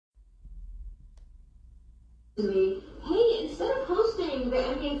To me, hey, instead of hosting the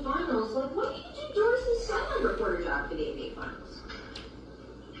NBA Finals, like, why don't you do Doris's sideline reporter job for the NBA Finals?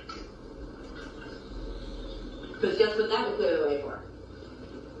 Because guess what that would clear the way for?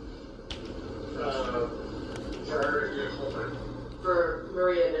 For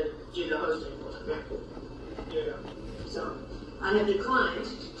Maria to do the hosting for it. Yeah. So, I have declined.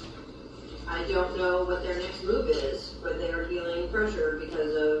 I don't know what their next move is, but they are feeling pressure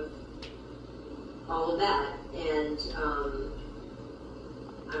because of all of that, and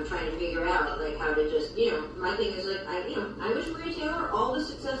I'm trying to figure out like how to just, my thing is like I wish Maria Taylor all the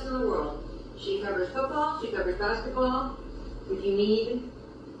success in the world. She covers football, she covers basketball. If you need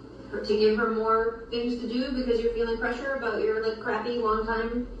her to give her more things to do because you're feeling pressure about your like crappy long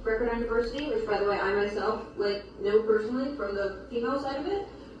time record on diversity, which by the way I myself like know personally from the female side of it,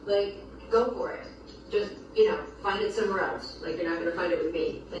 like go for it. Just find it somewhere else. Like you're not gonna find it with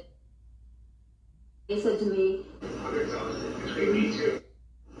me. He said to me, I'm exhausted. Between me too.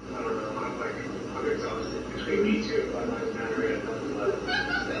 I don't know. I'm exhausted. Between me too. I'm not married. I'm not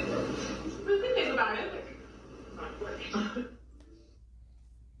What do you think about it?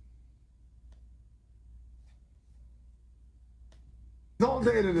 All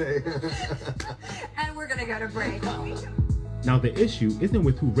day today. And we're gonna go to break. Now the issue isn't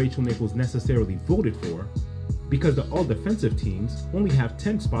with who Rachel Nichols necessarily voted for, because the all-defensive teams only have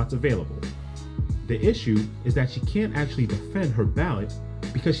 10 spots available. The issue is that she can't actually defend her ballot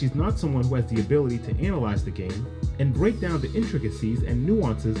because she's not someone who has the ability to analyze the game and break down the intricacies and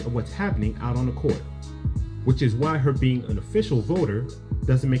nuances of what's happening out on the court, which is why her being an official voter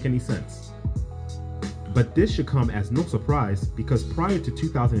doesn't make any sense. But this should come as no surprise because prior to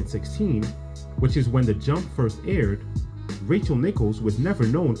 2016, which is when The Jump first aired, Rachel Nichols was never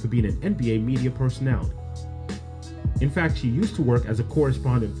known for being an NBA media personality. In fact, she used to work as a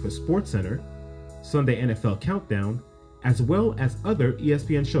correspondent for SportsCenter, Sunday NFL Countdown, as well as other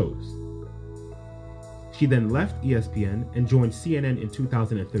ESPN shows. She then left ESPN and joined CNN in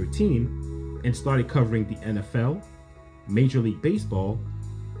 2013 and started covering the NFL, Major League Baseball,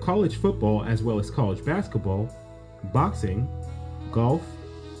 college football as well as college basketball, boxing, golf,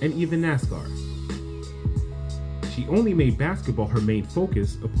 and even NASCAR. She only made basketball her main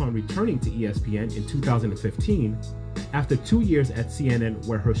focus upon returning to ESPN in 2015 after 2 years at CNN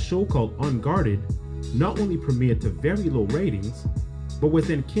where her show called Unguarded not only premiered to very low ratings, but was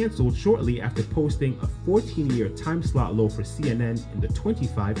then canceled shortly after posting a 14-year time slot low for CNN in the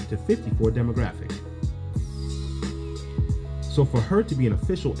 25 to 54 demographic. So for her to be an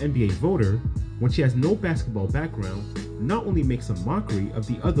official NBA voter when she has no basketball background not only makes a mockery of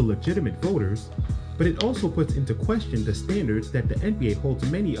the other legitimate voters, but it also puts into question the standards that the NBA holds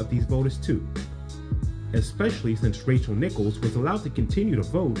many of these voters to, especially since Rachel Nichols was allowed to continue to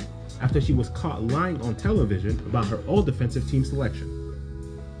vote after she was caught lying on television about her all-defensive team selection.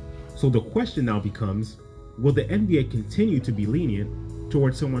 So the question now becomes, will the NBA continue to be lenient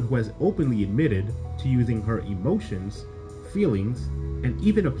towards someone who has openly admitted to using her emotions, feelings, and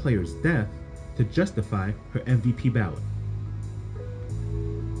even a player's death to justify her MVP ballot?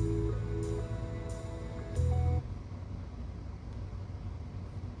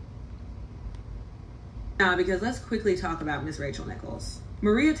 Because let's quickly talk about Miss Rachel Nichols.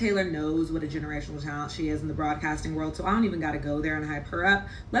 Maria Taylor knows what a generational talent she is in the broadcasting world, so I don't even got to go there and hype her up.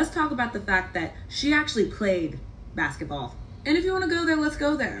 Let's talk about the fact that she actually played basketball. And if you want to go there, let's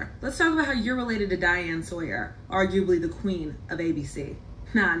go there. Let's talk about how you're related to Diane Sawyer, arguably the queen of ABC.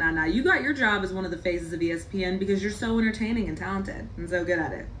 Nah. You got your job as one of the faces of ESPN because you're so entertaining and talented and so good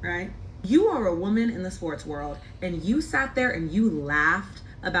at it, right? You are a woman in the sports world, and you sat there and you laughed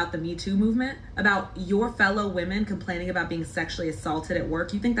about the Me Too movement, about your fellow women complaining about being sexually assaulted at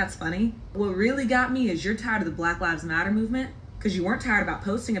work. You think that's funny? What really got me is you're tired of the Black Lives Matter movement because you weren't tired about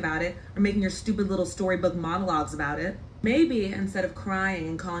posting about it or making your stupid little storybook monologues about it. Maybe instead of crying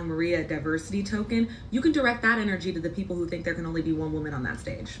and calling Maria a diversity token, you can direct that energy to the people who think there can only be one woman on that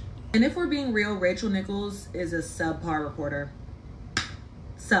stage. And if we're being real, Rachel Nichols is a subpar reporter.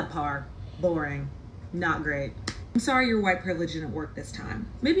 Subpar, boring, not great. I'm sorry your white privilege didn't work this time.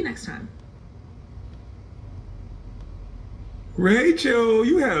 Maybe next time. Rachel,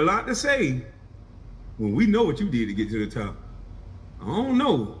 you had a lot to say. Well, we know what you did to get to the top. I don't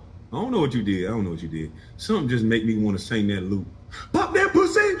know what you did. Something just make me want to sing that loop. Pop that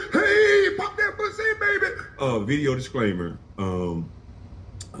pussy, hey, pop that pussy, baby. Video disclaimer.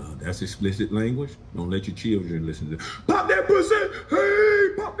 That's explicit language. Don't let your children listen to it. Pop that pussy,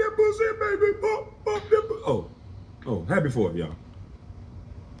 hey, pop that pussy, baby. Pop that pussy. Oh, happy 4th, y'all.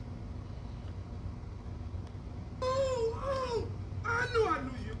 I knew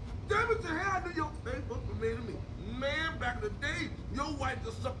you. Damn it to hell, I knew your Facebook was made to me. back in the day, your wife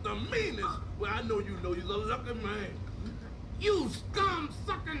was something the meanest. Well, I know you're a lucky man. You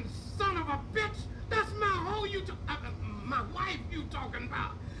scum-sucking son of a bitch. That's my hoe my wife you talking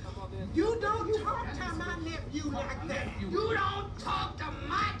about. You don't talk to my nephew like that. You don't talk to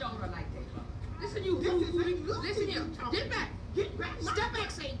my daughter like that. Listen, you. Listen here. Get back. Get back. Step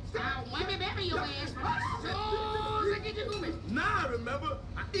back, say. Let me bury your ass. So, get your moving. Now I remember.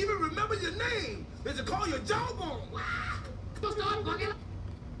 I even remember your name. They should call you Jawbone. Stop fucking.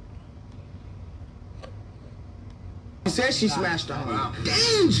 She said she smashed the homie.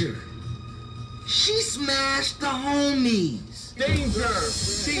 Danger! She smashed the homies. Danger!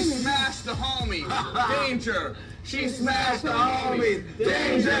 She smashed the homies. Danger! She smashed the homies.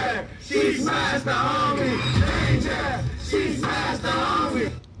 Danger! She smashed the homies. Danger! She smashed the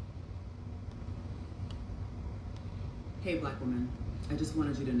homies. Hey, black woman. I just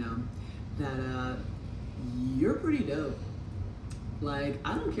wanted you to know that you're pretty dope. Like,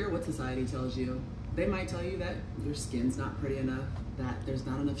 I don't care what society tells you. They might tell you that your skin's not pretty enough, that there's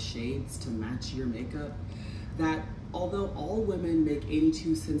not enough shades to match your makeup, that although all women make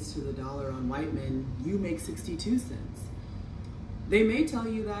 82 cents to the dollar on white men, you make 62 cents. They may tell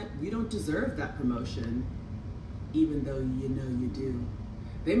you that you don't deserve that promotion, even though you know you do.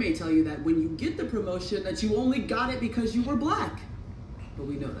 They may tell you that when you get the promotion that you only got it because you were black. But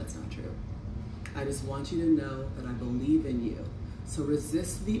we know that's not true. I just want you to know that I believe in you. So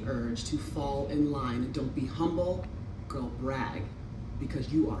resist the urge to fall in line. Don't be humble, girl, brag,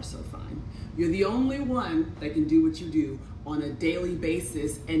 because you are so fine. You're the only one that can do what you do on a daily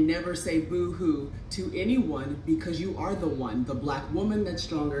basis and never say boo-hoo to anyone, because you are the one, the black woman that's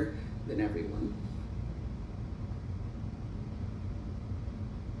stronger than everyone.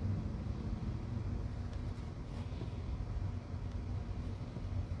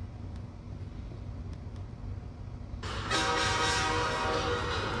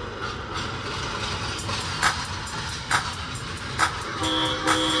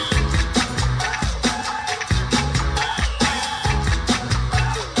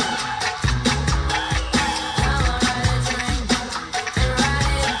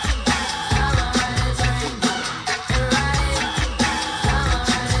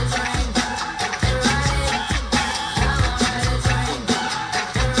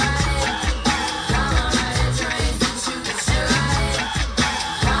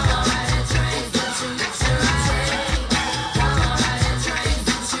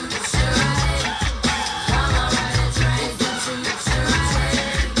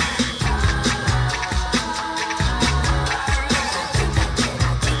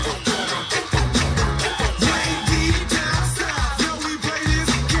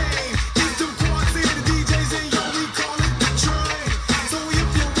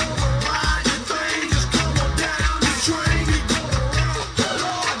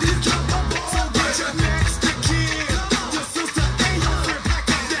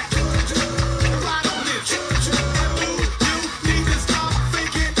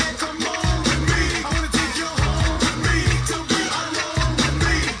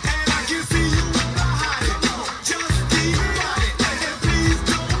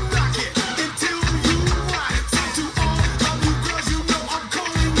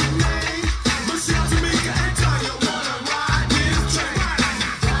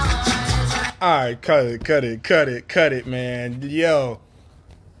 Alright, cut it, man. Yo,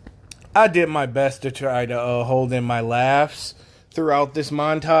 I did my best to try to hold in my laughs throughout this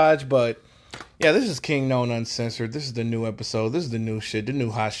montage, but yeah, this is Kingknown Uncensored. This is the new episode. This is the new shit, the new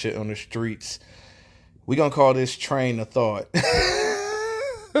hot shit on the streets. We gonna call this Train of Thought.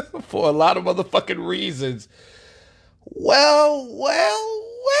 For a lot of motherfucking reasons. Well.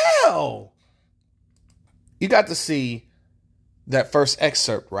 You got to see that first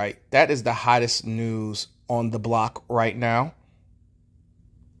excerpt, right? That is the hottest news on the block right now.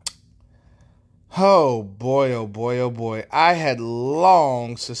 Oh boy. I had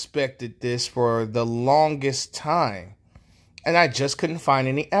long suspected this for the longest time, and I just couldn't find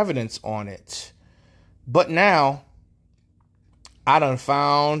any evidence on it. But now, I done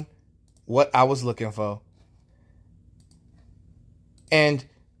found what I was looking for. And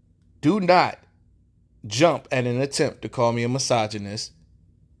do not jump at an attempt to call me a misogynist.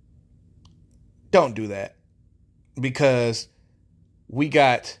 Don't do that. Because we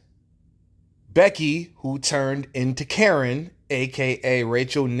got Becky, who turned into Karen, aka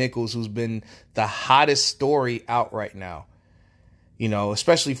Rachel Nichols, who's been the hottest story out right now. You know,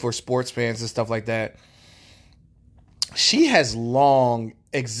 especially for sports fans and stuff like that. She has long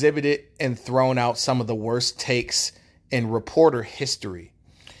exhibited and thrown out some of the worst takes in reporter history.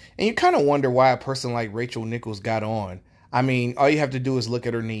 And you kind of wonder why a person like Rachel Nichols got on. I mean, all you have to do is look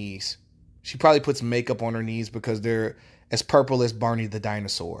at her knees. She probably puts makeup on her knees because they're as purple as Barney the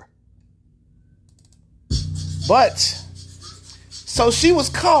dinosaur. But, so she was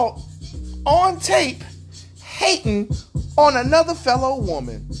caught on tape hating on another fellow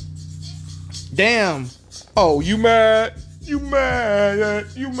woman. Damn. Oh, you mad? You mad?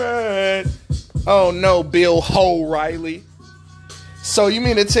 You mad? Oh no, Bill O'Reilly. So you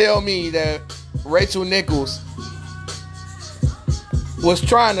mean to tell me that Rachel Nichols was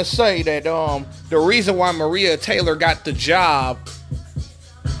trying to say that the reason why Maria Taylor got the job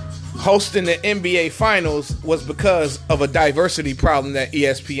hosting the NBA Finals was because of a diversity problem that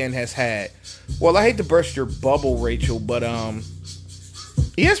ESPN has had? Well, I hate to burst your bubble, Rachel, but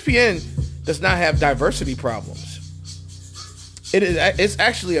ESPN does not have diversity problems. It's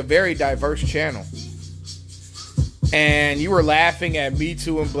actually a very diverse channel. And you were laughing at Me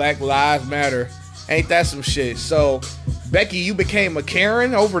Too and Black Lives Matter. Ain't that some shit? So, Becky, you became a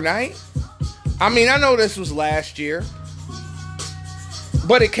Karen overnight? I mean, I know this was last year,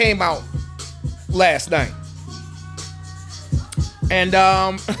 but it came out last night. And,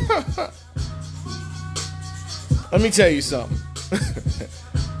 let me tell you something.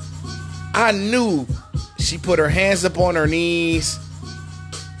 I knew she put her hands up on her knees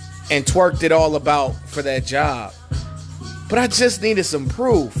and twerked it all about for that job. But I just needed some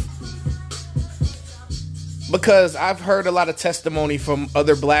proof. Because I've heard a lot of testimony from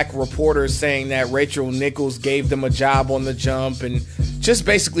other black reporters saying that Rachel Nichols gave them a job on the jump and just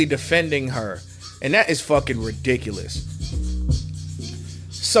basically defending her. And that is fucking ridiculous.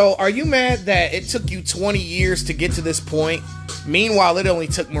 So are you mad that it took you 20 years to get to this point? Meanwhile, it only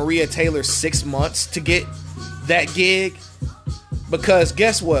took Maria Taylor 6 months to get that gig? Because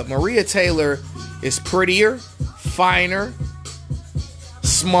guess what? Maria Taylor is prettier, finer,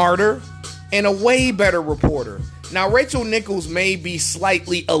 smarter, and a way better reporter. Now, Rachel Nichols may be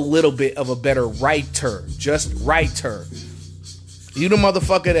slightly a little bit of a better writer. Just writer. You the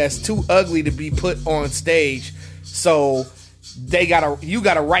motherfucker that's too ugly to be put on stage, so you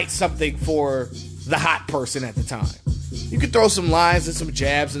gotta write something for the hot person at the time. You can throw some lines and some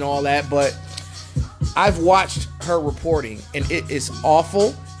jabs and all that, but I've watched her reporting, and it is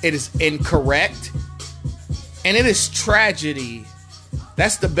awful. It is incorrect. And it is tragedy.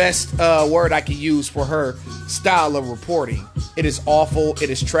 That's the best word I can use for her style of reporting. It is awful. It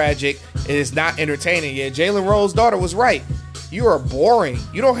is tragic. It is not entertaining. Yeah, Jalen Rose's daughter was right. You are boring.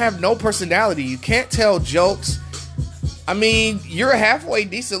 You don't have no personality. You can't tell jokes. I mean, you're a halfway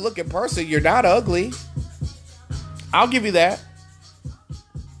decent looking person. You're not ugly. I'll give you that.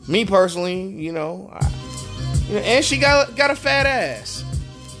 Me personally, you know, and she got a fat ass.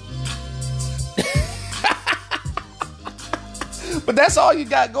 But that's all you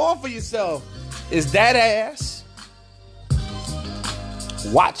got going for yourself is that ass.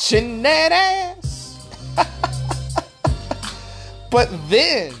 Watching that ass. But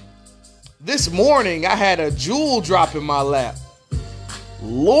then, this morning, I had a jewel drop in my lap.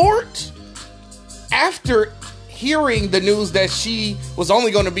 Lord, after hearing the news that she was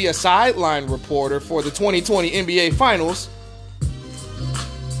only going to be a sideline reporter for the 2020 NBA Finals,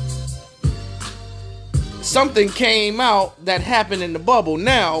 something came out that happened in the bubble.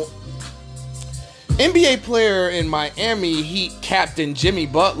 Now, NBA player in Miami Heat captain Jimmy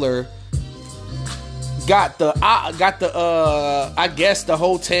Butler got the I guess the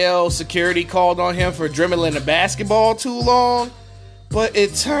hotel security called on him for dribbling the basketball too long, but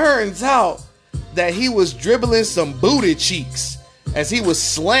it turns out that he was dribbling some booty cheeks as he was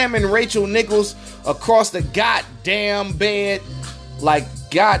slamming Rachel Nichols across the goddamn bed like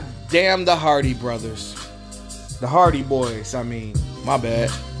goddamn the Hardy brothers. The Hardy Boys, I mean. My bad.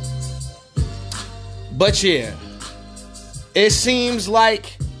 But yeah, it seems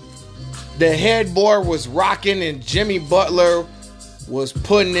like the headboard was rocking and Jimmy Butler was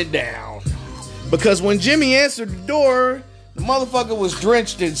putting it down. Because when Jimmy answered the door, the motherfucker was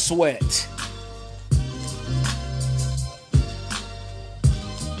drenched in sweat.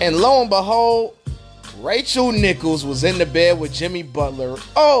 And lo and behold, Rachel Nichols was in the bed with Jimmy Butler.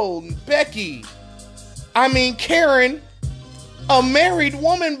 Oh, Becky. I mean, Karen, a married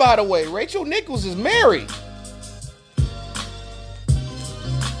woman, by the way. Rachel Nichols is married.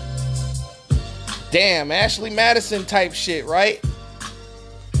 Damn, Ashley Madison type shit, right?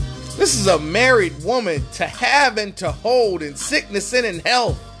 This is a married woman to have and to hold in sickness and in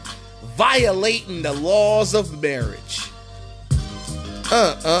health, violating the laws of marriage.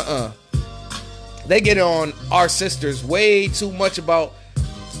 They get on our sisters way too much about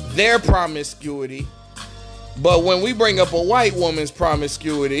their promiscuity. But when we bring up a white woman's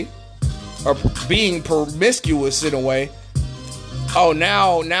promiscuity, or being promiscuous in a way, Oh,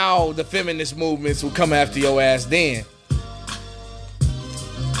 now the feminist movements will come after your ass then.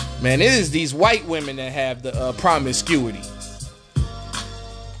 Man, it is these white women that have the promiscuity.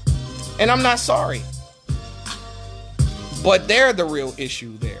 And I'm not sorry. But they're the real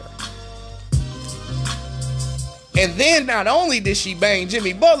issue there. And then not only did she bang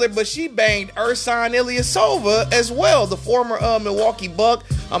Jimmy Butler, but she banged Ersan Ilyasova as well, the former Milwaukee Buck.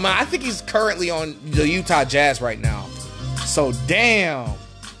 I think he's currently on the Utah Jazz right now. So damn.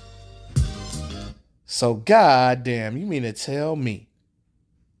 So goddamn, you mean to tell me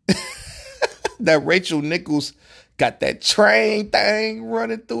that Rachel Nichols got that train thing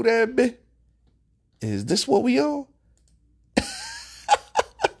running through that bitch? Is this what we on?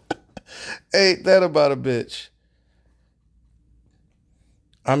 Ain't that about a bitch?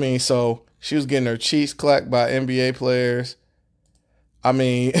 I mean, so she was getting her cheeks clacked by NBA players. I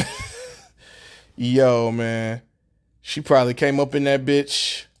mean, yo, man. She probably came up in that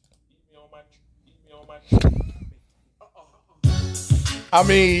bitch. I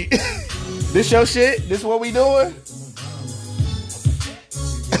mean, this your shit? This what we doing?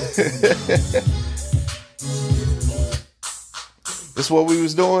 This what we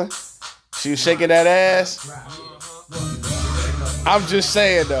was doing? She was shaking that ass. I'm just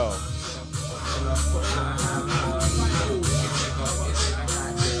saying though.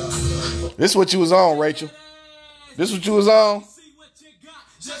 This what you was on, Rachel. This what you was on.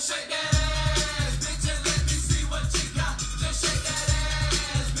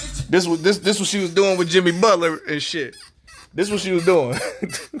 This what she was doing with Jimmy Butler and shit. This what she was doing.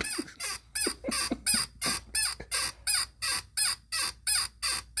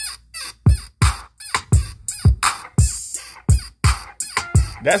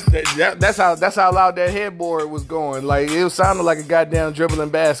 That's how loud that headboard was going. Like it sounded like a goddamn dribbling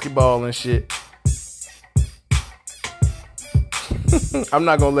basketball and shit. I'm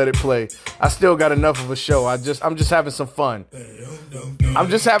not gonna let it play. I still got enough of a show. I'm just having some fun. I'm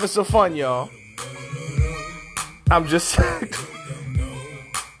just having some fun, y'all. I'm just.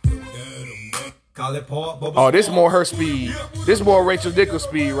 Oh, this more her speed. This more Rachel Nichols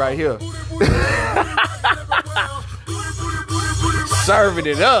speed right here. Serving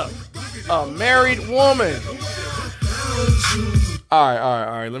it up. A married woman. All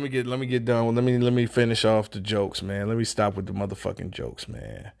right. Let me get done. Let me finish off the jokes, man. Let me stop with the motherfucking jokes,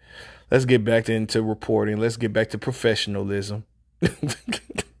 man. Let's get back into reporting. Let's get back to professionalism.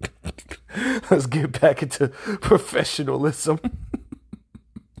 Let's get back into professionalism.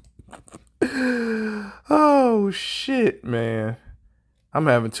 Oh shit, man. I'm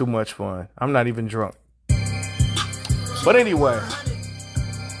having too much fun. I'm not even drunk. But anyway.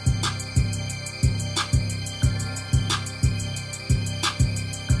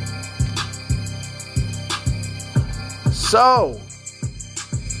 So,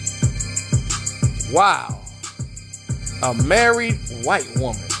 wow. A married white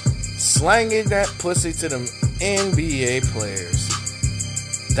woman slanging that pussy to them NBA players.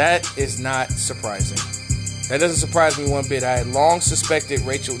 That is not surprising. That doesn't surprise me one bit. I had long suspected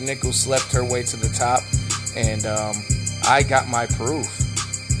Rachel Nichols slept her way to the top, and I got my proof.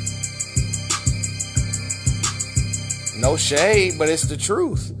 No shade, but it's the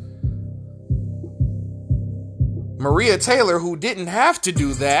truth. Maria Taylor, who didn't have to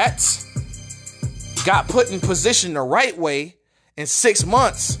do that, got put in position the right way in 6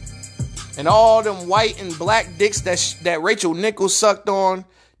 months. And all them white and black dicks that Rachel Nichols sucked on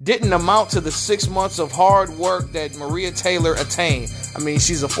didn't amount to the 6 months of hard work that Maria Taylor attained. I mean,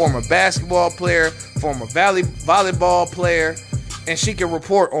 she's a former basketball player, former volleyball player, and she can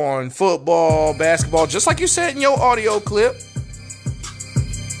report on football, basketball, just like you said in your audio clip.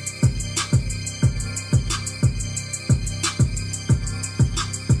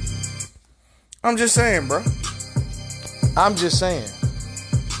 I'm just saying, bro. I'm just saying.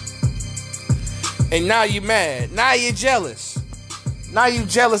 And now you mad. Now you jealous. Now you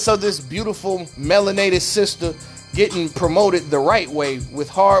jealous of this beautiful melanated sister getting promoted the right way with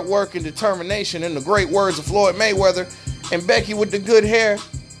hard work and determination, in the great words of Floyd Mayweather. And Becky with the good hair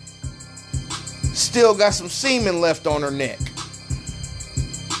still got some semen left on her neck.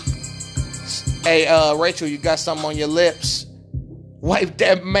 Hey, Rachel, you got something on your lips? Wipe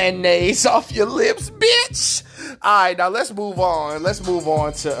that mayonnaise off your lips, bitch. All right, now let's move on. Let's move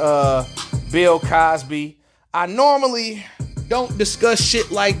on to Bill Cosby. I normally don't discuss shit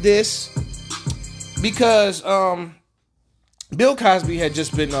like this because Bill Cosby had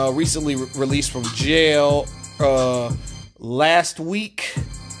just been recently released from jail last week,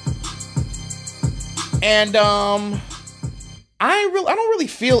 and I don't really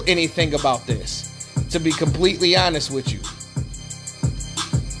feel anything about this, to be completely honest with you.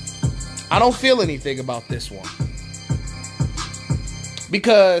 I don't feel anything about this one.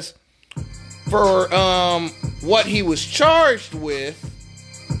 Because for what he was charged with,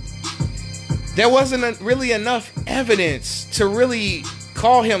 there wasn't really enough evidence to really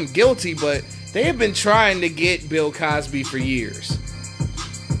call him guilty, but they have been trying to get Bill Cosby for years.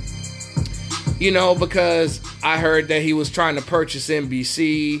 You know, because I heard that he was trying to purchase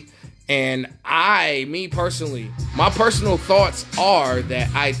NBC, and me personally, my personal thoughts are that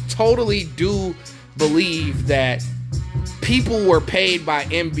I totally do believe that people were paid by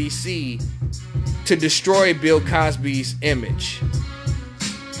NBC to destroy Bill Cosby's image.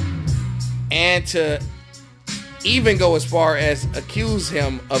 And to even go as far as accuse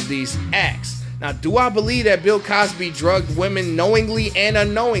him of these acts. Now, do I believe that Bill Cosby drugged women knowingly and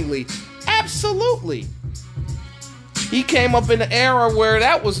unknowingly? Absolutely. He came up in an era where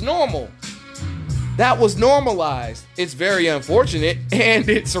that was normal. That was normalized. It's very unfortunate, and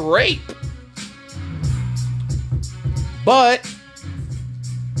it's rape. But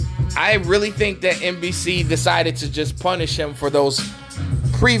I really think that NBC decided to just punish him for those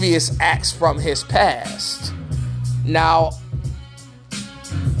previous acts from his past. Now,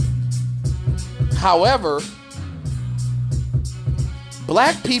 however,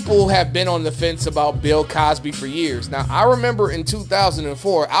 black people have been on the fence about Bill Cosby for years. Now, I remember in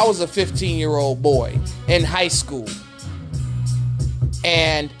 2004, I was a 15-year-old boy in high school.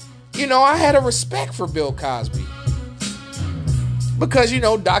 And, you know, I had a respect for Bill Cosby. Because, you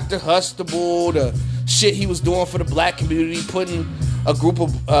know, Dr. Hustable, the shit he was doing for the black community, putting a group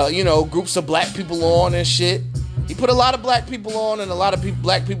of, groups of black people on and shit. He put a lot of black people on and a lot of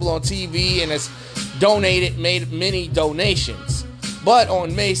black people on TV and has made many donations. But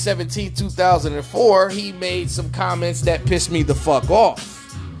on May 17, 2004, he made some comments that pissed me the fuck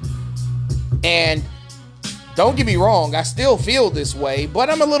off. And don't get me wrong, I still feel this way, but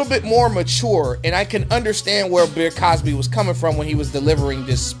I'm a little bit more mature and I can understand where Bill Cosby was coming from when he was delivering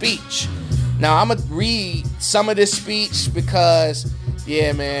this speech. Now, I'm going to read some of this speech because,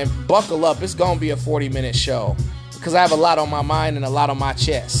 yeah, man, buckle up. It's going to be a 40-minute show because I have a lot on my mind and a lot on my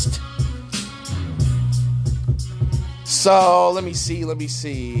chest. So, let me see. Let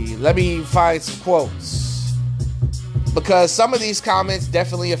me find some quotes. Because some of these comments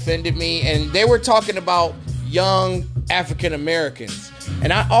definitely offended me, and they were talking about young African Americans.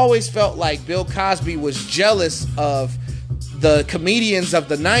 And I always felt like Bill Cosby was jealous of the comedians of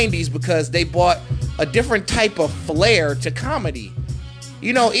the 90s because they brought a different type of flair to comedy.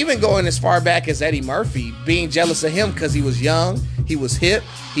 You know, even going as far back as Eddie Murphy, being jealous of him because he was young, he was hip,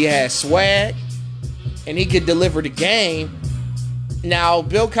 he had swag, and he could deliver the game. Now,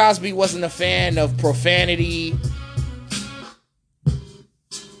 Bill Cosby wasn't a fan of profanity.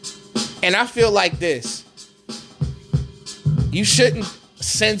 And I feel like this. You shouldn't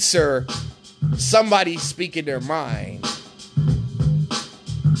censor somebody speaking their mind.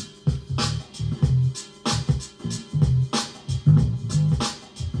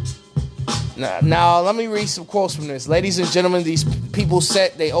 Now, let me read some quotes from this. Ladies and gentlemen, these people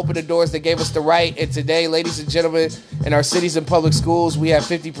said they opened the doors, they gave us the right. And today, ladies and gentlemen, in our cities and public schools, we have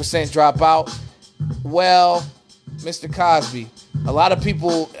 50% dropout. Well, Mr. Cosby, a lot of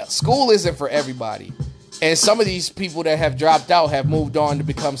people, school isn't for everybody. And some of these people that have dropped out have moved on to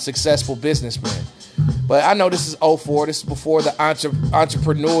become successful businessmen. But I know this is 04. This is before the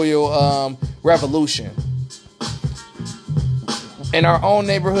entrepreneurial revolution. In our own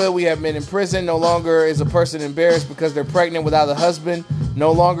neighborhood, we have men in prison. No longer is a person embarrassed because they're pregnant without a husband.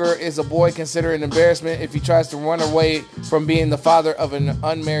 No longer is a boy considered an embarrassment if he tries to run away from being the father of an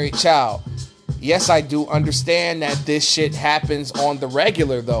unmarried child. Yes, I do understand that this shit happens on the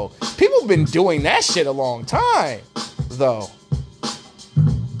regular, though. People have been doing that shit a long time, though.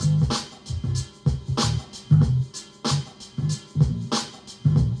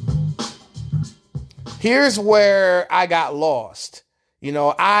 Here's where I got lost. You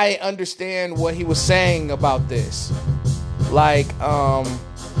know, I understand what he was saying about this. Like, I'm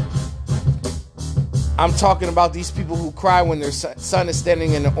talking about these people who cry when their son is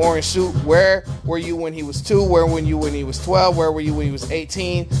standing in an orange suit. Where were you when he was 2? Where were you when he was 12? Where were you when he was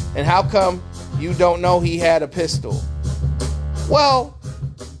 18? And how come you don't know he had a pistol? Well,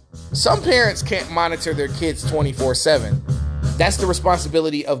 some parents can't monitor their kids 24/7. That's the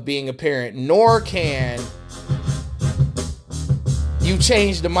responsibility of being a parent. Nor can you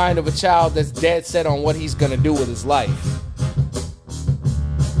change the mind of a child that's dead set on what he's going to do with his life.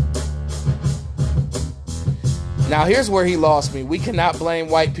 Now, here's where he lost me. We cannot blame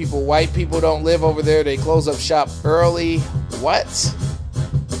white people. White people don't live over there. They close up shop early. What?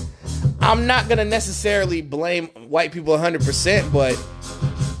 I'm not going to necessarily blame white people 100%, but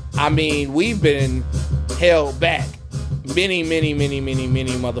I mean, we've been held back many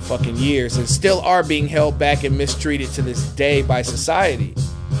motherfucking years and still are being held back and mistreated to this day by society.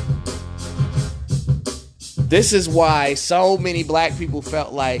 This is why so many black people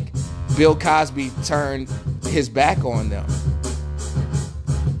felt like Bill Cosby turned his back on them.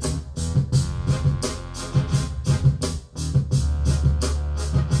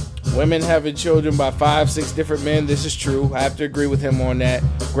 Women having children by 5-6 different men. This is true. I have to agree with him on that.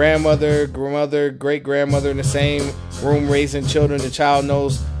 Grandmother, great-grandmother in the same room raising children. The child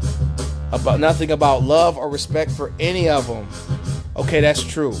knows nothing about love or respect for any of them. Okay, that's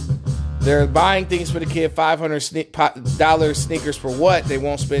true. They're buying things for the kid, $500 sneakers for what? They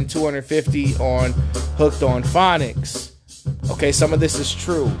won't spend $250 on hooked on phonics. Okay, some of this is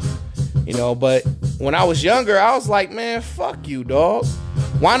true. You know, but when I was younger, I was like, man, fuck you, dog.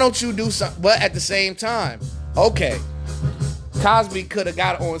 Why don't you do something? But at the same time, okay, Cosby could have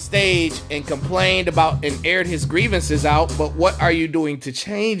got on stage and complained about and aired his grievances out, but what are you doing to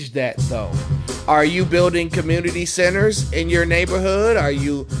change that, though? Are you building community centers in your neighborhood? Are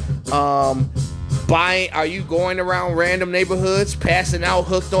you are you going around random neighborhoods passing out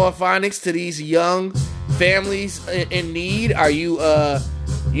hooked on phonics to these young families in need? Are you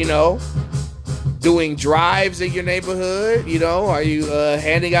doing drives in your neighborhood? You know, are you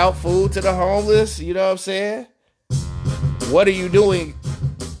handing out food to the homeless? You know what I'm saying? What are you doing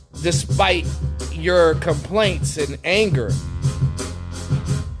despite your complaints and anger?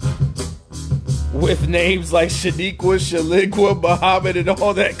 With names like Shaniqua, Shaligua, Muhammad, and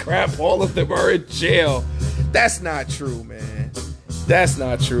all that crap, all of them are in jail. That's not true, man. That's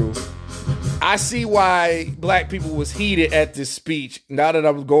not true. I see why black people was heated at this speech. Now that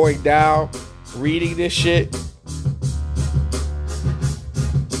I'm going down, reading this shit.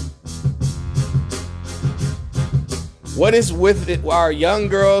 What is with it, our young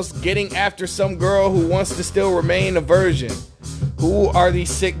girls getting after some girl who wants to still remain a virgin? Who are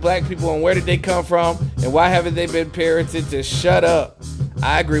these sick black people and where did they come from? And why haven't they been parented to shut up?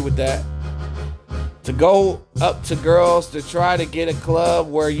 I agree with that. To go up to girls to try to get a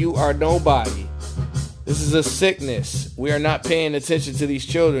club where you are nobody. This is a sickness. We are not paying attention to these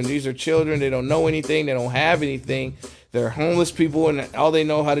children. These are children. They don't know anything. They don't have anything. They're homeless people and all they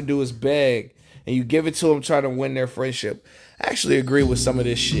know how to do is beg. And you give it to them, try to win their friendship. I actually agree with some of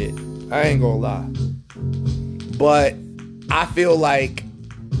this shit. I ain't gonna lie. But I feel like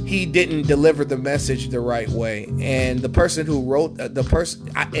he didn't deliver the message the right way. And the person who wrote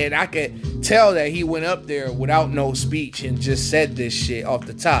and I could tell that he went up there without no speech and just said this shit off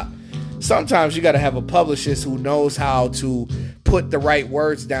the top. Sometimes you got to have a publicist who knows how to put the right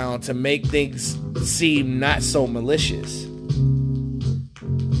words down to make things seem not so malicious.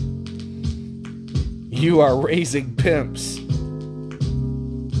 You are raising pimps.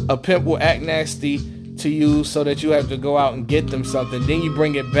 A pimp will act nasty to you so that you have to go out and get them something. Then you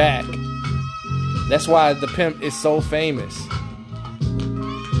bring it back. That's why the pimp is so famous.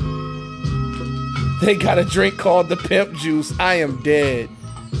 They got a drink called the pimp juice. I am dead.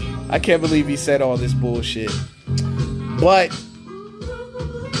 I can't believe he said all this bullshit. But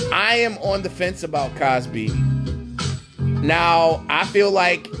I am on the fence about Cosby. Now, I feel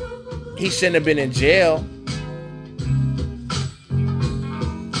like he shouldn't have been in jail.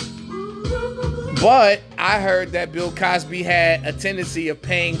 But I heard that Bill Cosby had a tendency of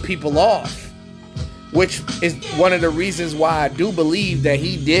paying people off, which is one of the reasons why I do believe that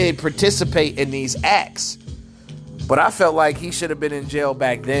he did participate in these acts. But I felt like he should have been in jail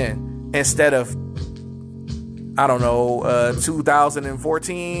back then instead of,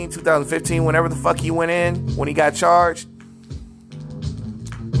 2014, 2015, whenever the fuck he went in, when he got charged.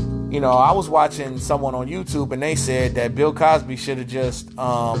 You know, I was watching someone on YouTube and they said that Bill Cosby should have just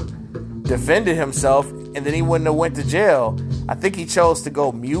defended himself and then he wouldn't have went to jail. I think he chose to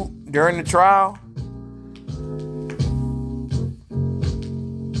go mute during the trial.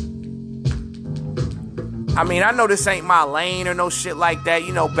 I mean, I know this ain't my lane or no shit like that.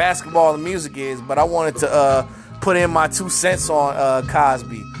 You know, basketball and music is, but I wanted to put in my 2 cents on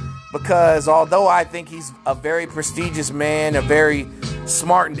Cosby. Because although I think he's a very prestigious man, a very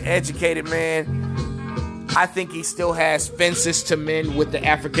smart and educated man, I think he still has fences to mend with the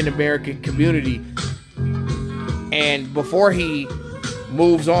African American community. And before he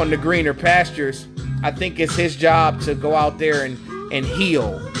moves on to greener pastures, I think it's his job to go out there and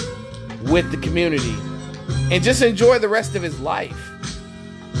heal with the community and just enjoy the rest of his life.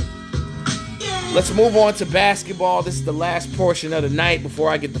 Let's move on to basketball. This is the last portion of the night before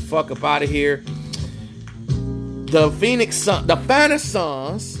I get the fuck up out of here. The Phoenix Suns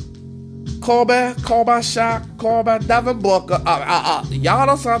Call by shot, call by Devin Booker.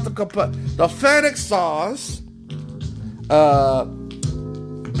 Giannis Antetokounmpo. The Phoenix Suns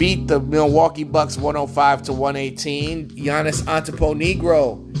beat the Milwaukee Bucks 105-118. Giannis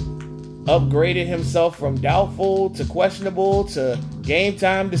Antetokounmpo upgraded himself from doubtful to questionable to game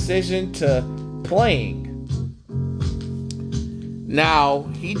time decision to playing. Now,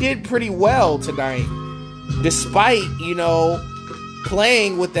 he did pretty well tonight, despite,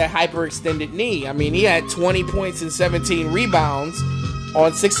 playing with that hyperextended knee. I mean, he had 20 points and 17 rebounds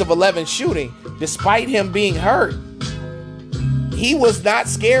on 6 of 11 shooting. Despite him being hurt, he was not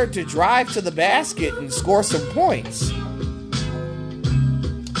scared to drive to the basket and score some points.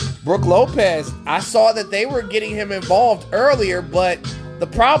 Brook Lopez, I saw that they were getting him involved earlier, but the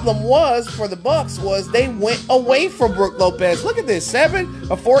problem was for the Bucks was they went away from Brook Lopez. Look at this,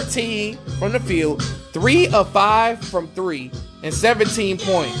 7 of 14 from the field, 3 of 5 from 3, and 17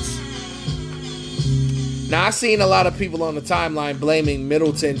 points. Now, I've seen a lot of people on the timeline blaming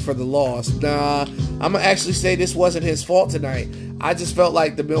Middleton for the loss. Nah, I'm going to actually say this wasn't his fault tonight. I just felt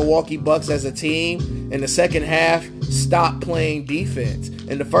like the Milwaukee Bucks as a team in the second half stopped playing defense.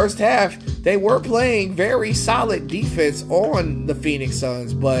 In the first half, they were playing very solid defense on the Phoenix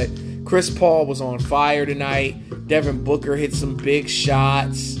Suns, but Chris Paul was on fire tonight. Devin Booker hit some big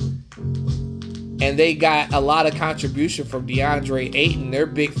shots. And they got a lot of contribution from DeAndre Ayton. Their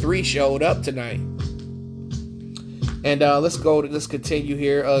big three showed up tonight. And let's continue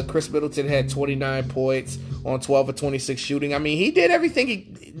here. Chris Middleton had 29 points on 12 of 26 shooting. I mean, he did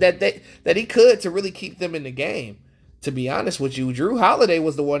everything that he could to really keep them in the game. To be honest with you, Drew Holiday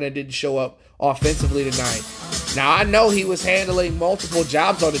was the one that didn't show up offensively tonight. Now, I know he was handling multiple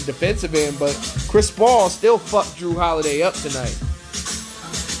jobs on the defensive end, but Chris Paul still fucked Drew Holiday up tonight.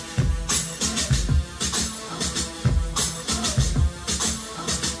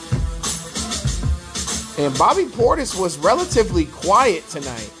 And Bobby Portis was relatively quiet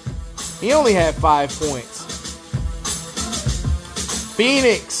tonight. He only had 5 points.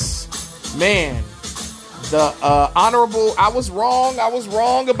 Phoenix, man, the honorable. I was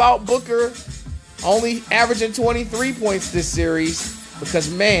wrong about Booker only averaging 23 points this series because,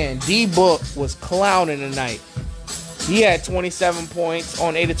 man, D-Book was clowning tonight. He had 27 points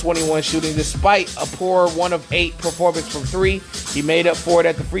on 8 of 21 shooting despite a poor 1 of 8 performance from 3. He made up for it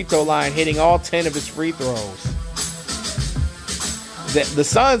at the free throw line, hitting all 10 of his free throws. The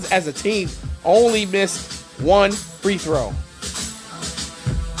Suns as a team only missed 1 free throw.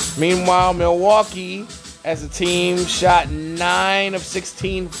 Meanwhile, Milwaukee as a team shot 9 of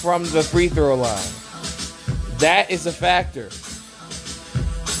 16 from the free throw line. That is a factor.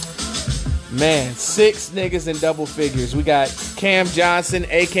 Man, 6 niggas in double figures. We got Cam Johnson,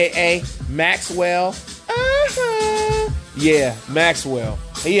 a.k.a. Maxwell. Yeah, Maxwell.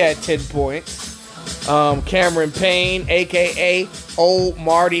 He had 10 points. Cameron Payne, a.k.a. Old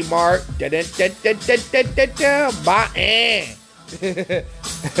Marty Mark.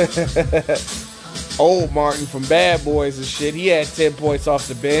 Old Martin from Bad Boys and shit. He had 10 points off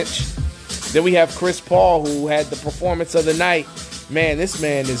the bench. Then we have Chris Paul, who had the performance of the night. Man, this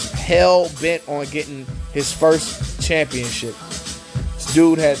man is hell-bent on getting his first championship. This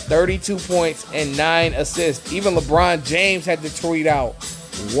dude had 32 points and 9 assists. Even LeBron James had to tweet out,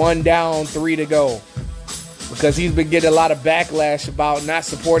 1 down, 3 to go. Because he's been getting a lot of backlash about not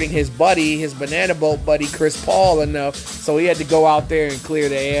supporting his buddy, his banana boat buddy, Chris Paul, enough. So he had to go out there and clear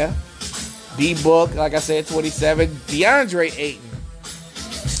the air. D-Book, like I said, 27. DeAndre Ayton.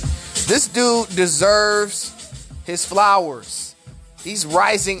 This dude deserves his flowers. He's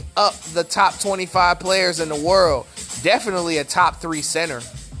rising up the top 25 players in the world. Definitely a top 3 center.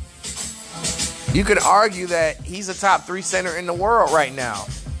 You could argue that he's a top 3 center in the world right now.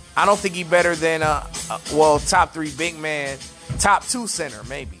 I don't think he's better than, top 3 big man, top 2 center,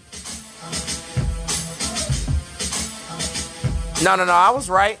 maybe. No, I was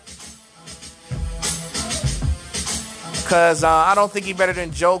right. Because I don't think he's better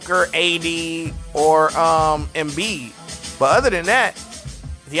than Joker, AD, or Embiid. But other than that,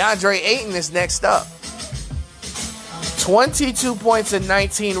 DeAndre Ayton is next up. 22 points and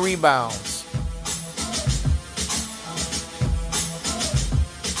 19 rebounds.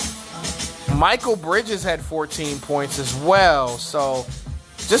 Michael Bridges had 14 points as well. So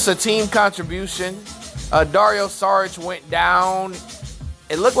just a team contribution. Dario Saric went down.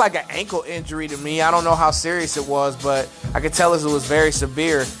 It looked like an ankle injury to me. I don't know how serious it was, but I could tell it was very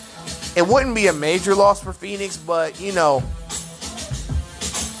severe. It wouldn't be a major loss for Phoenix, but, in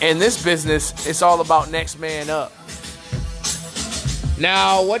this business, it's all about next man up.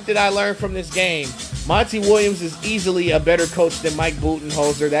 Now, what did I learn from this game? Monty Williams is easily a better coach than Mike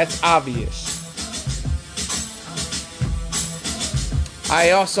Budenholzer. That's obvious.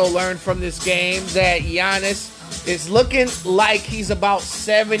 I also learned from this game that Giannis is looking like he's about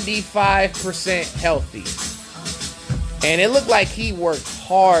 75% healthy. And it looked like he worked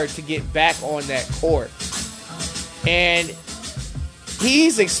hard to get back on that court. And he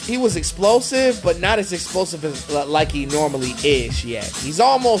was explosive, but not as explosive as like he normally is yet. He's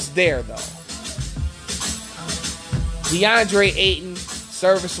almost there, though. DeAndre Ayton,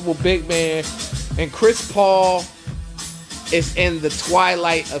 serviceable big man. And Chris Paul is in the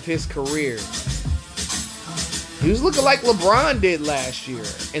twilight of his career. He was looking like LeBron did last year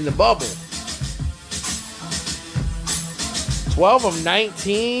in the bubble. 12 of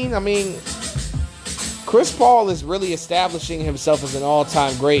 19. I mean, Chris Paul is really establishing himself as an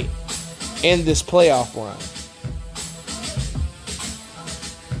all-time great in this playoff run.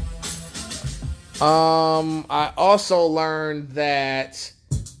 I also learned that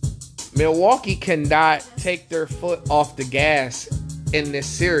Milwaukee cannot take their foot off the gas in this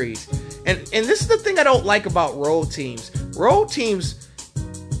series. And this is the thing I don't like about road teams. Road teams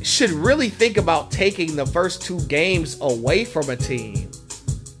should really think about taking the first 2 games away from a team.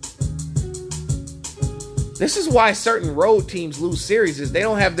 This is why certain road teams lose series, is they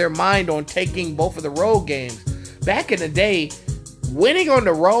don't have their mind on taking both of the road games. Back in the day, winning on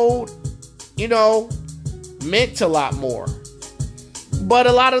the road, meant a lot more. But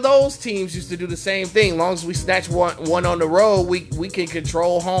a lot of those teams used to do the same thing. As long as we snatch one on the road, we can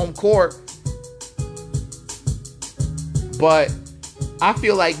control home court. But I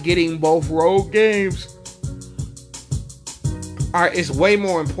feel like getting both road games is way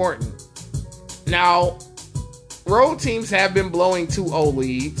more important. Now, road teams have been blowing 2-0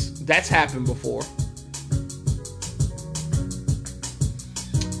 leads. That's happened before.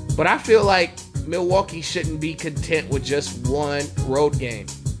 But I feel like Milwaukee shouldn't be content with just one road game.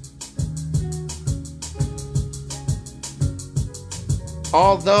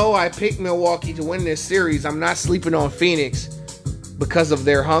 Although I picked Milwaukee to win this series, I'm not sleeping on Phoenix because of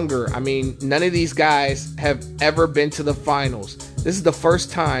their hunger. I mean, none of these guys have ever been to the finals. This is the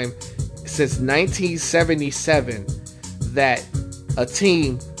first time since 1977 that a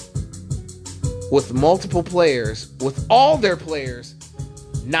team with multiple players, with all their players,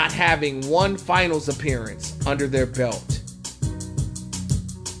 not having one finals appearance under their belt.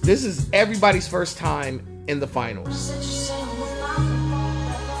 This is everybody's first time in the finals.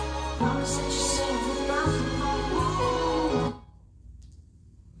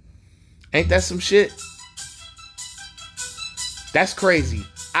 Ain't that some shit? That's crazy.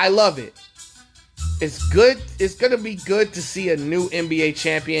 I love it. It's good. It's going to be good to see a new NBA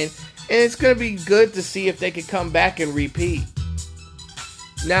champion, and it's going to be good to see if they can come back and repeat.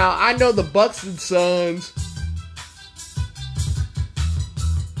 Now, I know the Bucks and Suns,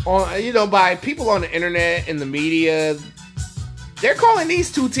 by people on the internet and the media, they're calling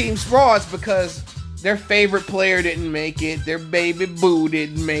these two teams frauds because their favorite player didn't make it. Their baby boo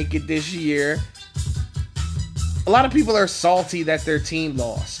didn't make it this year. A lot of people are salty that their team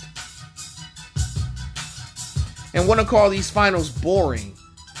lost and want to call these finals boring.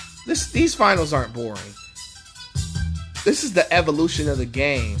 These finals aren't boring. This is the evolution of the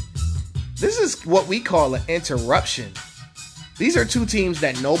game. This is what we call an interruption. These are two teams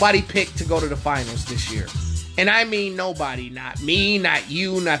that nobody picked to go to the finals this year. And I mean nobody. Not me, not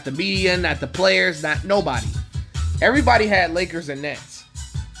you, not the media, not the players, not nobody. Everybody had Lakers and Nets.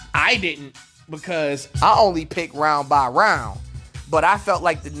 I didn't, because I only picked round by round. But I felt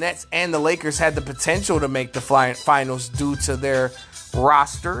like the Nets and the Lakers had the potential to make the finals due to their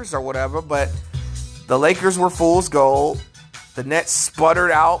rosters or whatever. But the Lakers were fool's gold. The Nets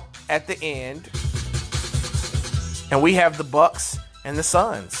sputtered out at the end. And we have the Bucks and the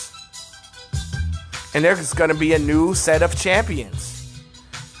Suns. And there's going to be a new set of champions.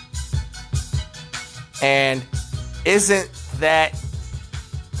 And isn't that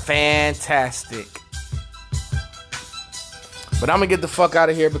fantastic? But I'm going to get the fuck out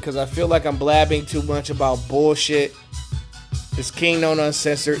of here because I feel like I'm blabbing too much about bullshit. It's Kingknown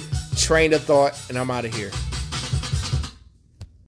Uncensored, train of thought, and I'm out of here.